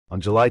On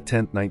July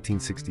 10,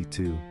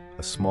 1962,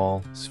 a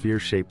small,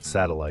 sphere-shaped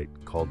satellite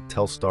called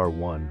Telstar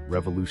 1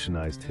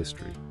 revolutionized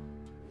history.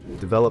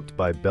 Developed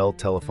by Bell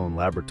Telephone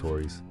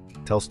Laboratories,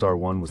 Telstar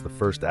 1 was the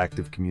first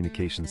active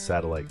communications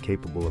satellite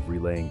capable of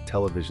relaying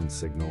television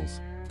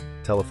signals,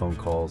 telephone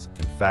calls,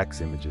 and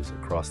fax images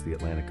across the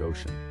Atlantic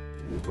Ocean.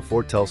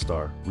 Before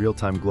Telstar,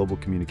 real-time global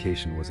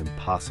communication was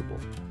impossible.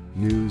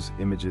 News,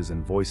 images,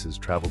 and voices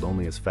traveled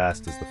only as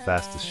fast as the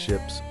fastest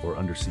ships or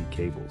undersea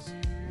cables.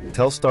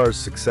 Telstar's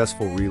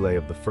successful relay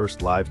of the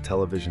first live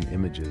television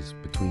images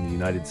between the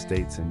United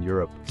States and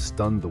Europe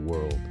stunned the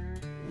world.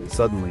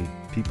 Suddenly,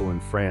 people in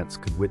France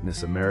could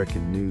witness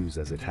American news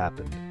as it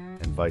happened,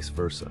 and vice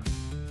versa.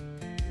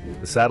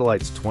 The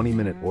satellite's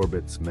 20-minute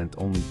orbits meant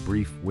only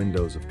brief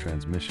windows of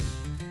transmission,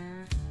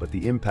 but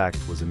the impact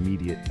was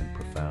immediate and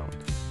profound.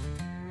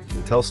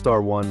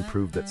 Telstar 1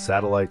 proved that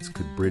satellites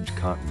could bridge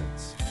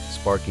continents,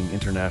 sparking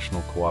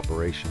international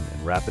cooperation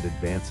and rapid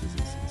advances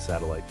in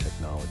satellite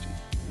technology.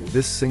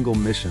 This single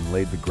mission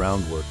laid the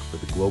groundwork for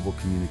the global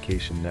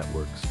communication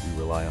networks we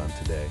rely on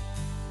today.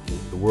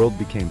 The world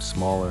became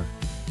smaller,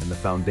 and the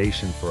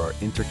foundation for our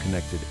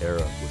interconnected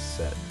era was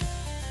set.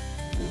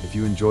 If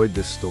you enjoyed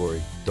this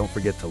story, don't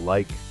forget to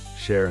like,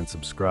 share, and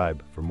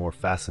subscribe for more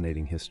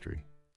fascinating history.